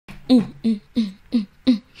All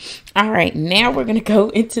right, now we're gonna go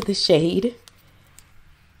into the shade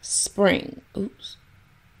Spring. Oops.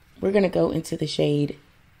 We're gonna go into the shade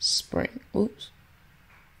Spring. Oops.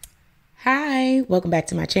 Hi, welcome back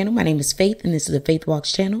to my channel. My name is Faith, and this is the Faith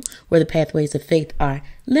Walks channel, where the pathways of faith are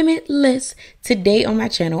limitless. Today on my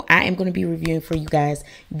channel, I am going to be reviewing for you guys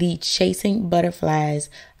the Chasing Butterflies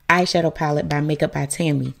eyeshadow palette by Makeup by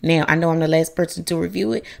Tammi. Now, I know I'm the last person to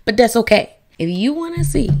review it, but that's okay. If you want to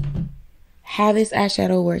see how this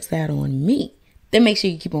eyeshadow works out on me, then make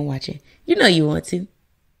sure you keep on watching. You know you want to.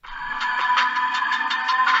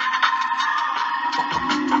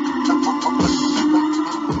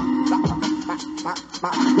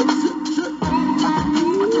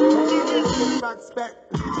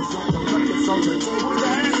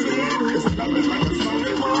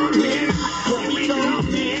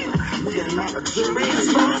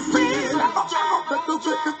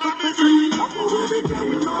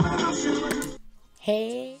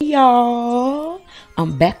 Hey y'all,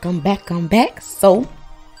 I'm back. So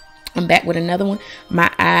I'm back with another one. My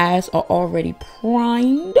eyes are already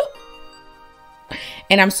primed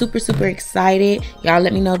and I'm super excited. Y'all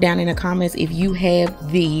let me know down in the comments if you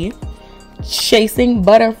have the Chasing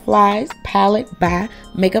Butterflies palette by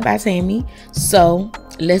Makeup by Tammi. So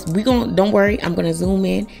don't worry, I'm gonna zoom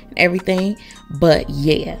in and everything, but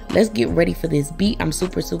yeah, let's get ready for this beat. I'm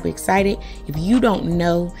super excited. If you don't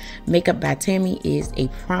know, Makeup by Tammi is a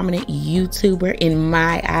prominent YouTuber in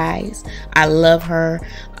my eyes. I love her.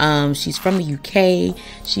 She's from the UK.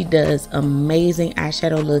 She does amazing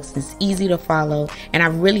eyeshadow looks. It's easy to follow, and I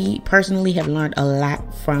really personally have learned a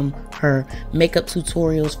lot from her makeup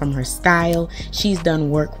tutorials, from her style. She's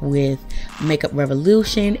done work with Makeup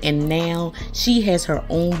Revolution, and now she has her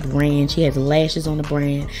own brand. She has lashes on the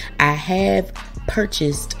brand. I have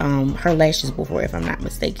purchased her lashes before, if I'm not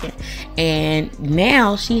mistaken, and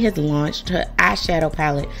now she has launched her eyeshadow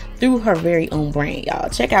palette through her very own brand. Y'all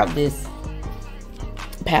check out this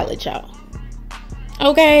palette, y'all.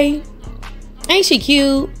 Okay, ain't she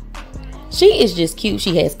cute? She is just cute.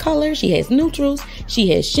 She has color, she has neutrals,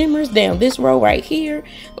 she has shimmers down this row right here.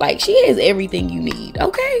 Like, she has everything you need.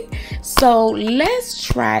 Okay, so let's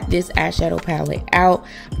try this eyeshadow palette out.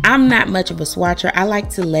 I'm not much of a swatcher. I like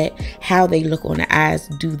to let how they look on the eyes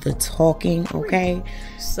do the talking. Okay,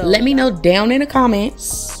 so let me know down in the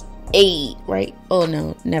comments. Right? Oh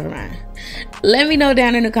no, never mind. Let me know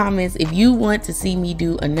down in the comments if you want to see me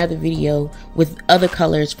do another video with other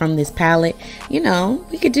colors from this palette. You know,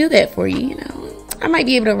 we could do that for you. You know, I might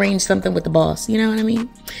be able to arrange something with the boss, you know what I mean?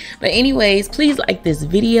 But anyways, please like this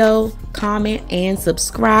video, comment, and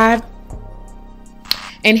subscribe.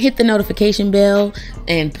 And hit the notification bell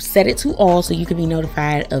and set it to all so you can be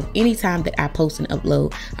notified of any time that I post and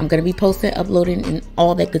upload. I'm going to be posting, uploading, and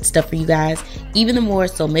all that good stuff for you guys even the more.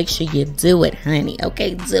 So make sure you do it, honey.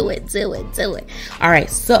 Okay, do it. All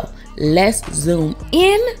right, so let's zoom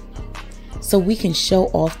in so we can show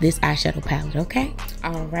off this eyeshadow palette. Okay,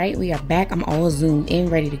 all right, we are back. I'm all zoomed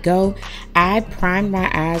in, ready to go. I primed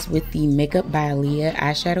my eyes with the Makeup by Aaliyah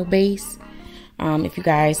eyeshadow base. If you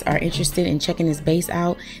guys are interested in checking this base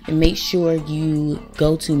out, then make sure you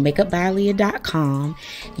go to makeupbyaaliyah.com,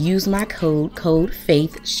 use my code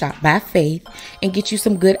FAITH, shop by Faith, and get you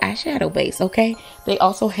some good eyeshadow base. Okay, they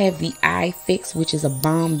also have the eye fix, which is a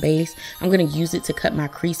bomb base. I'm gonna use it to cut my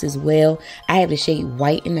crease as well. I have the shade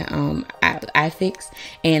white in the eye fix,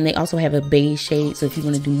 and they also have a beige shade, so if you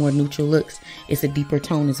want to do more neutral looks, it's a deeper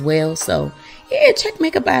tone as well. So yeah, check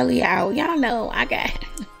Makeup by Aaliyah out. Y'all know I got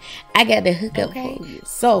the hookup for you.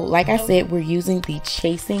 So like I said, we're using the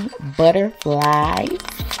Chasing Butterflies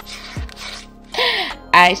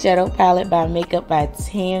eyeshadow palette by Makeup by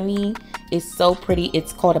Tammi. It's so pretty.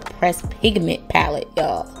 It's called a pressed pigment palette,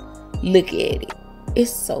 y'all. Look at it.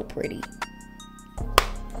 It's so pretty.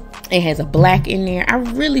 It has a black in there. I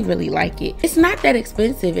really like it. It's not that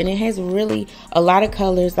expensive, and it has really a lot of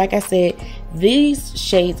colors. Like I said, these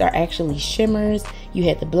shades are actually shimmers. You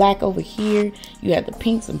have the black over here. You have the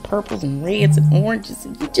pinks and purples and reds and oranges.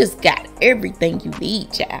 And you just got everything you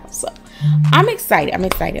need, child. So I'm excited.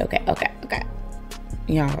 Okay.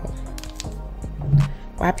 Y'all,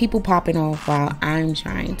 why people popping off while I'm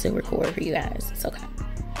trying to record for you guys? It's okay.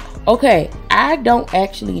 Okay, I don't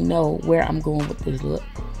actually know where I'm going with this look.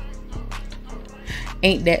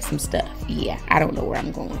 Ain't that some stuff? Yeah, I don't know where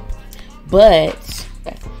I'm going. But,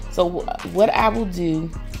 so what I will do,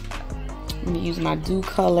 I'm going to use my Dew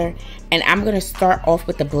color, and I'm going to start off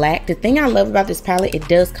with the black. The thing I love about this palette, it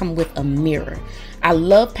does come with a mirror. I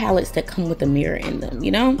love palettes that come with a mirror in them, you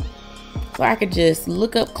know? So I could just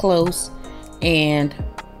look up close and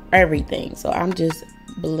everything. So I'm just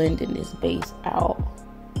blending this base out.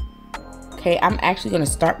 Okay, I'm actually gonna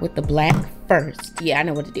start with the black first. Yeah, I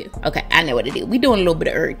know what to do. Okay, I know what to do. We doing a little bit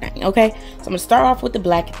of everything, okay? So I'm gonna start off with the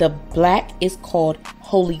black. The black is called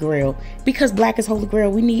Holy Grail. Because black is Holy Grail,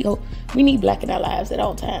 we need black in our lives at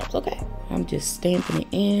all times, okay? I'm just stamping it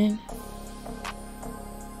in.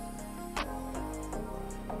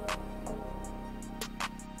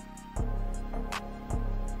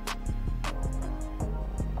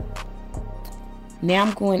 Now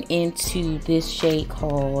I'm going into this shade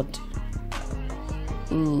called,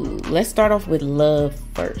 let's start off with Love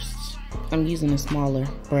first. I'm using a smaller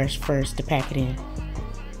brush first to pack it in.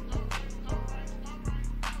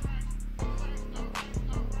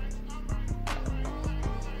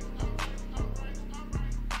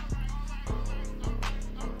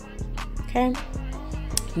 Okay.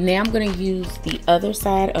 Now I'm going to use the other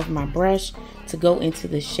side of my brush to go into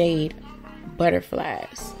the shade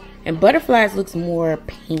Butterflies. And Butterflies looks more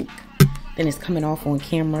pink than it's coming off on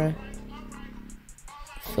camera.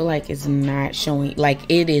 I feel like it's not showing, like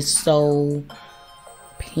it is so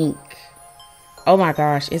pink. Oh my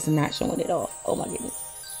gosh, it's not showing it off. Oh my goodness.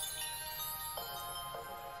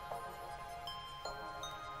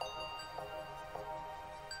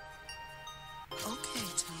 Okay,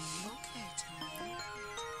 Tommy. Okay, Tommy.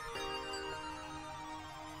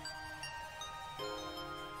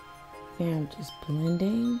 Now I'm just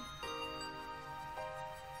blending.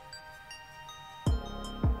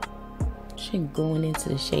 Going into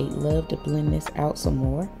the shade Love to blend this out some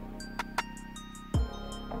more.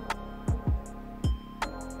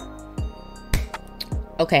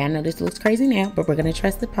 Okay, I know this looks crazy now, but we're gonna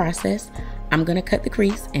trust the process. I'm gonna cut the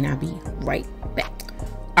crease and I'll be right back.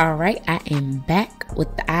 All right, I am back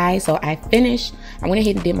with the eye. So I finished. I went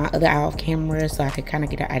ahead and did my other eye off camera so I could kind of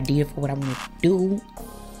get an idea for what I want to do.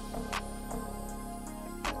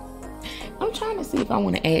 I'm trying to see if I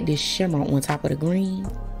want to add this shimmer on top of the green.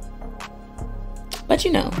 But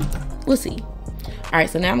you know, we'll see. All right,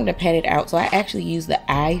 so now I'm gonna pat it out. So I actually use the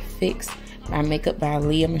Eye Fix by Makeup by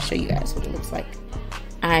Leah. I'm gonna show you guys what it looks like.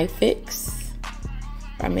 Eye Fix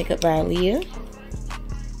by Makeup by Leah.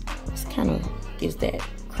 This kind of gives that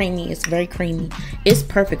creamy. It's very creamy. It's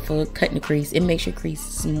perfect for cutting the crease. It makes your crease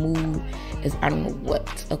smooth as I don't know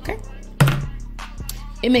what. Okay,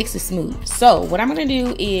 it makes it smooth. So what I'm gonna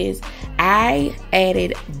do is I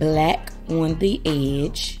added black on the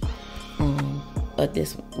edge. But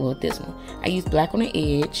this one I use black on the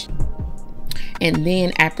edge, and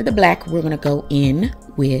then after the black we're gonna go in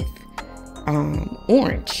with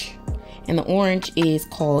orange, and the orange is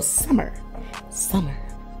called Summer.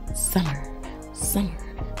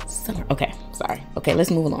 Okay, sorry. Okay,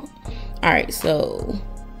 let's move along. All right, so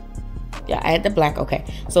yeah, I add the black. Okay,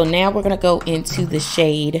 so now we're gonna go into the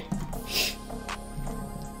shade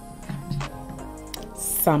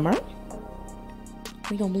Summer.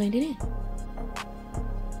 We're gonna blend it in.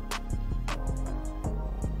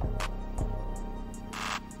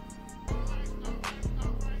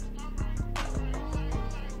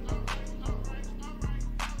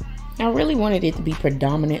 I really wanted it to be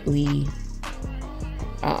predominantly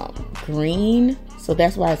green, so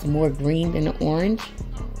that's why it's more green than the orange.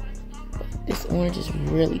 But this orange is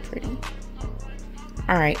really pretty.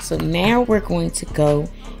 All right, so now we're going to go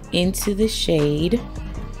into the shade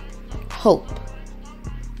Hope.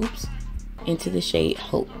 Oops, into the shade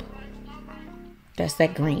Hope. That's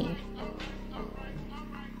that green.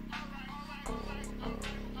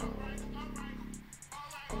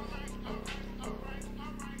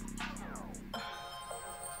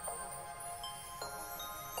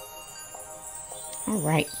 All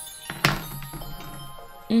right.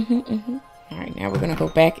 All right, now we're gonna go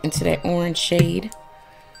back into that orange shade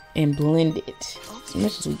and blend it as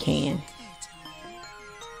much as we can.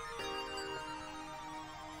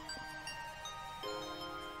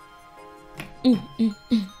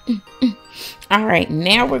 All right,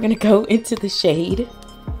 now we're gonna go into the shade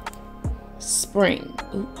Spring.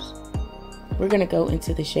 Oops. We're gonna go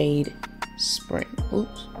into the shade Spring.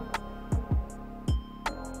 Oops.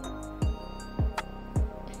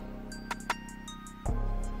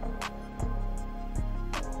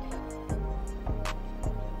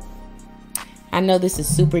 I know this is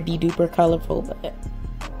super de-duper colorful, but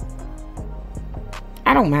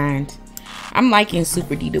I don't mind. I'm liking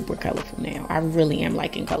super de-duper colorful now. I really am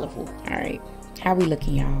liking colorful. All right, how we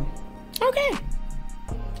looking, y'all? Okay,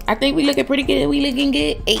 I think we looking pretty good. We looking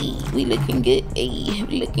good. Hey, we looking good. Hey,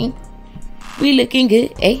 we looking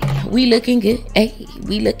good. Hey, we looking good. Hey,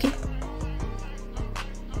 we looking.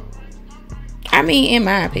 I mean, in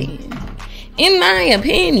my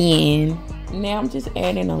opinion. Now I'm just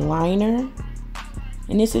adding a liner.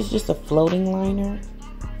 And this is just a floating liner.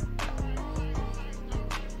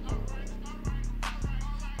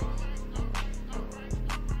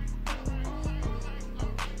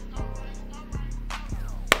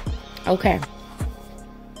 Okay.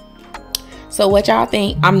 So what y'all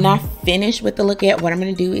think? I'm not finished with the look yet. What I'm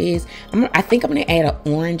going to do is, I think I'm going to add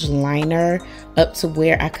an orange liner up to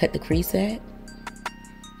where I cut the crease at.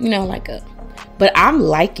 You know, like a, but I'm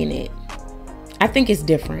liking it. I think it's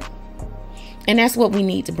different. And that's what we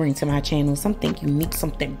need to bring to my channel. Something unique,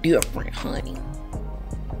 something different, honey.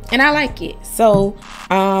 And I like it. So,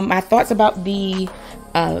 my thoughts about the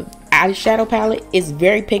eyeshadow palette is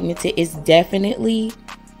very pigmented. It's definitely,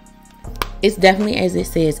 as it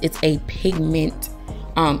says, it's a pigment.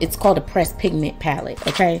 It's called a pressed pigment palette.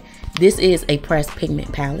 Okay, this is a pressed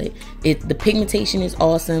pigment palette. The pigmentation is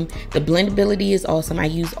awesome. The blendability is awesome. I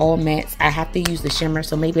use all mattes. I have to use the shimmer,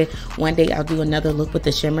 so maybe one day I'll do another look with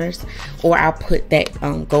the shimmers, or I'll put that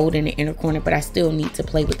gold in the inner corner. But I still need to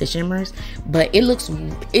play with the shimmers. But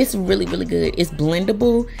it's really, really good. It's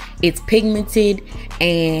blendable. It's pigmented,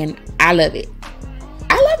 and I love it.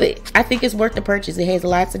 I love it. I think it's worth the purchase. It has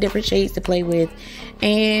lots of different shades to play with,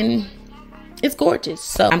 and it's gorgeous.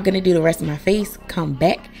 So I'm gonna do the rest of my face, come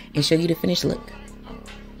back and show you the finished look.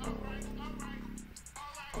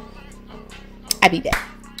 I'll be back.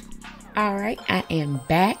 All right, I am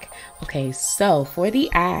back. Okay, so for the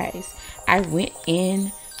eyes, I went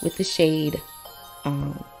in with the shade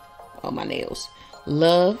on my nails,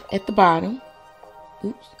 Love at the bottom.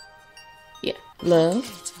 Oops. Yeah,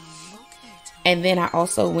 Love. And then I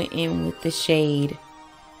also went in with the shade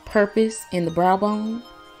Purpose in the brow bone.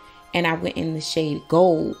 And I went in the shade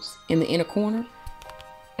Golds in the inner corner.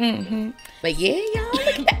 But yeah, y'all,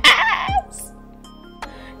 look at the eyes.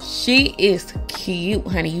 She is cute,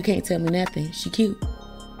 honey. You can't tell me nothing. She cute.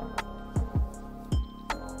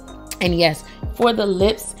 And yes, for the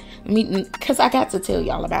lips, because I got to tell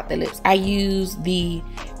y'all about the lips. I used the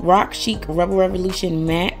Rock Chic Rebel Revolution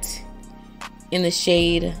Matte in the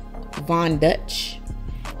shade Von Dutch.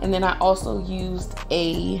 And then I also used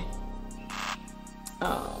a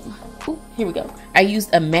here we go. I used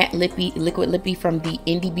a matte liquid lippy from the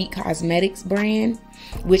Indie Beat Cosmetics brand,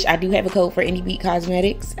 which I do have a code for Indie Beat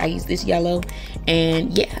Cosmetics. I use this yellow,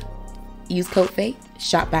 and yeah, use code Faith,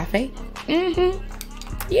 shop by Faith.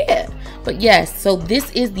 Yeah, but yes, so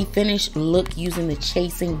this is the finished look using the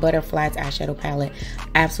Chasing Butterflies eyeshadow palette.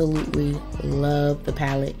 Absolutely love the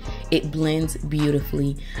palette. It blends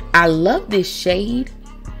beautifully. I love this shade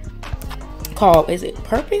called, is it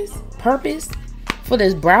Purpose for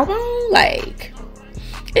this brow bone. Like,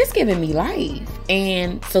 it's giving me life.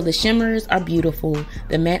 And so the shimmers are beautiful,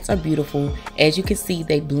 the mattes are beautiful. As you can see,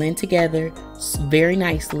 they blend together very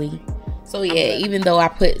nicely. So yeah, even though I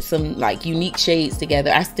put some like unique shades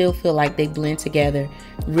together, I still feel like they blend together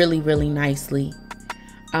really, really nicely.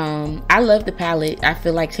 I love the palette. I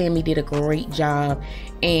feel like Tammy did a great job,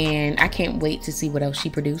 and I can't wait to see what else she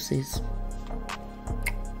produces.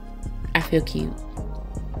 I feel cute.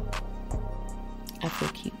 I feel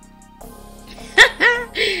cute.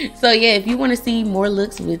 So yeah, if you want to see more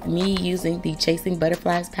looks with me using the Chasing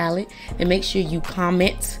Butterflies palette, then make sure you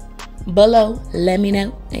comment below. Let me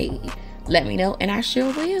know. Hey, let me know, and I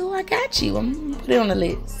sure will. I got you. I'm gonna put it on the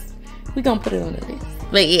list. We're gonna put it on the list.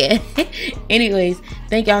 But yeah, anyways,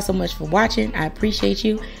 thank y'all so much for watching. I appreciate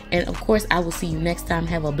you, and of course I will see you next time.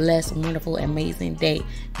 Have a blessed, wonderful, amazing day.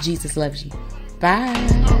 Jesus loves you.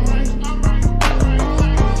 Bye.